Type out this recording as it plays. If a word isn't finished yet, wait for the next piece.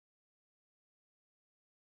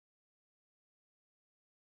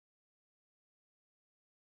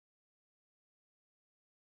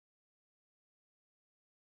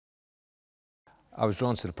I was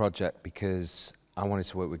drawn to the project because I wanted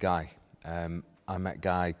to work with Guy. I met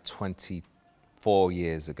Guy 24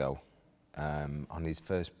 years ago on his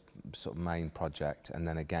first sort of main project, and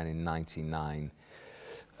then again in '99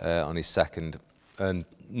 on his second, and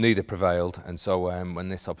neither prevailed. And so when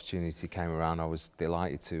this opportunity came around, I was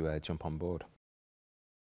delighted to jump on board.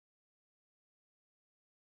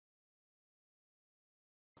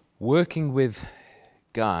 Working with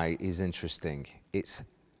Guy is interesting. It's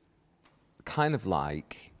kind of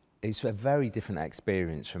like, it's a very different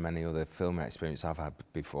experience from any other filming experience I've had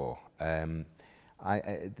before.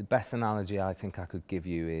 The best analogy I think I could give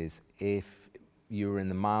you is if you were in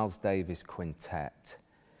the Miles Davis quintet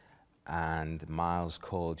and Miles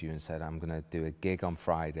called you and said, I'm going to do a gig on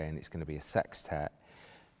Friday and it's going to be a sextet.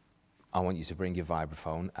 I want you to bring your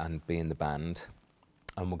vibraphone and be in the band,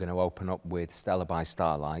 and we're going to open up with Stella by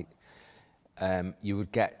Starlight. You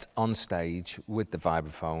would get on stage with the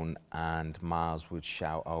vibraphone and Miles would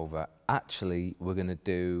shout over, actually, we're going to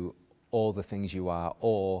do All the Things You Are,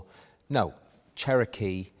 or no,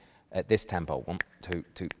 Cherokee at this tempo, 1, 2,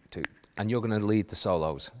 2, 2, and you're going to lead the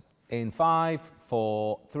solos in 5,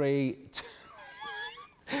 4, 3, 2.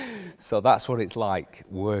 So that's what it's like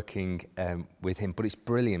working with him, but it's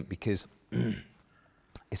brilliant because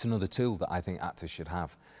it's another tool that I think actors should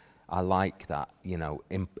have. I like that, you know,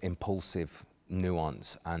 impulsive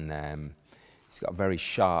nuance, and he's got a very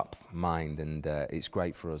sharp mind, and it's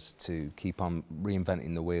great for us to keep on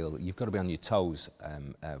reinventing the wheel. You've got to be on your toes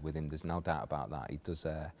with him, there's no doubt about that. He does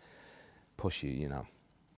push you, you know.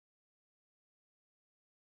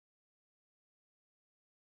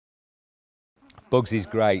 Bugsy's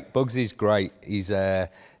great. Bugsy's great.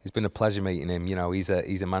 It's been a pleasure meeting him. You know, he's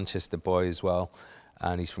a Manchester boy as well,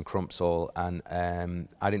 and he's from Crumpsall. And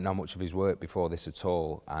I didn't know much of his work before this at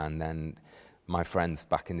all. And then my friends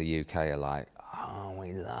back in the UK are like, "Oh,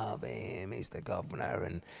 we love him. He's the governor,"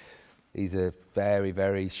 and he's a very,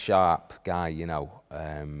 very sharp guy, you know.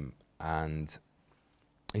 And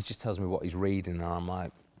he just tells me what he's reading, and I'm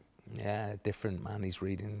like, yeah, different, man. He's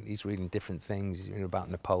reading different things. He's reading about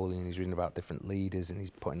Napoleon, he's reading about different leaders, and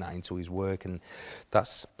he's putting that into his work, and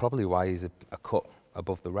that's probably why he's a cut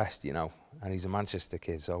above the rest, you know. And he's a Manchester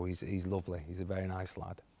kid, so he's lovely. He's a very nice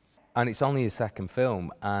lad. And it's only his second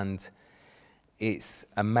film, and it's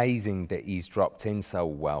amazing that he's dropped in so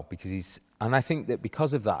well, because and I think that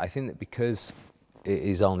because of that, because it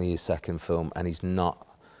is only his second film and he's not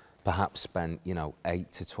perhaps spent, you know,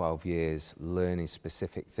 8 to 12 years learning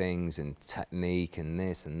specific things and technique and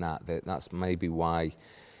this and that, that's maybe why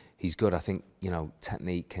he's good. I think, you know,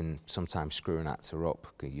 technique can sometimes screw an actor up.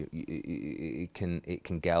 It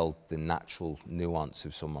can geld the natural nuance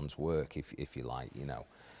of someone's work, if you like, you know.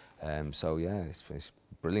 So yeah, it's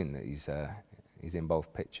brilliant that he's in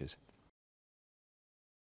both pictures.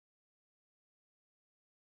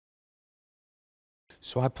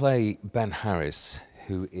 So I play Ben Harris,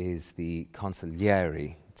 who is the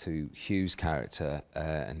consigliere to Hugh's character,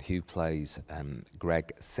 and Hugh plays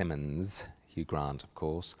Greg Simmonds, Hugh Grant, of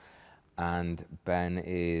course. And Ben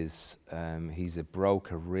is, he's a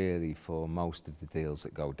broker really for most of the deals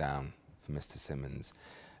that go down for Mr. Simmonds.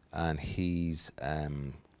 And he's a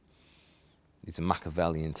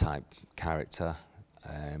Machiavellian type character,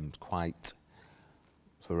 quite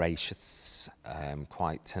voracious,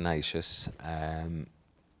 quite tenacious.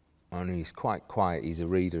 And he's quite quiet, he's a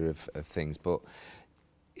reader of things, but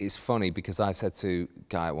it's funny because I said to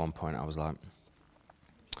Guy at one point, I was like,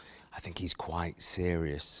 I think he's quite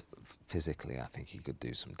serious physically, I think he could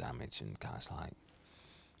do some damage, and Guy's like,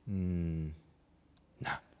 no,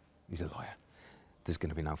 he's a lawyer, there's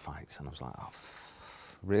going to be no fights. And I was like, oh,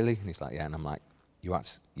 really? And he's like, yeah, and I'm like,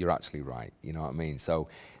 you're actually right, you know what I mean? So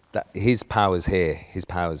that his power's here,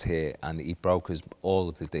 and he brokers all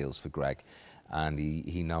of the deals for Greg. And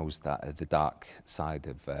he knows that the dark side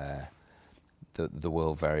of the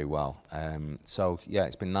world very well. So yeah,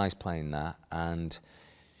 it's been nice playing that. And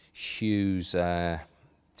Hugh's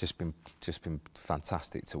just been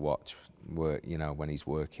fantastic to watch work. You know, when he's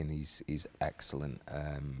working, he's excellent,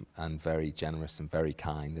 and very generous and very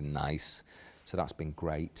kind and nice. So that's been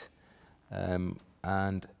great.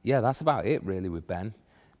 And yeah, that's about it really with Ben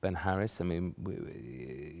Harris. I mean,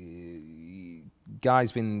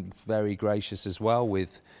 Guy's been very gracious as well.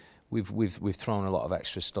 We've thrown a lot of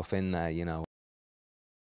extra stuff in there, you know.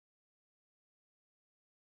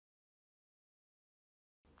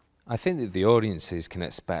 I think that the audiences can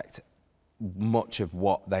expect much of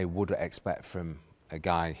what they would expect from a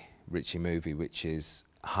Guy Ritchie movie, which is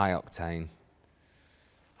high octane,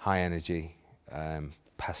 high energy,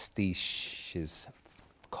 pastiches,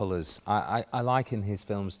 colours. I like in his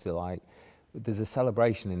films to like, there's a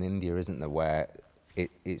celebration in India, isn't there, where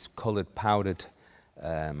it's coloured, powdered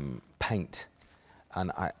paint.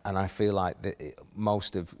 And I feel like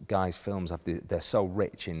most of Guy's films they're so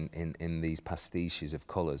rich in these pastiches of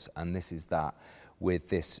colours, and this is that, with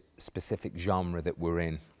this specific genre that we're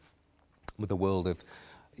in, with a world of,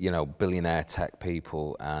 you know, billionaire tech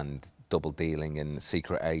people and double dealing and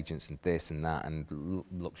secret agents and this and that and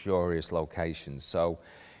luxurious locations. So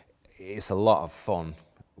it's a lot of fun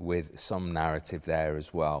with some narrative there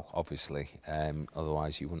as well, obviously.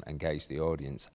 Otherwise you wouldn't engage the audience.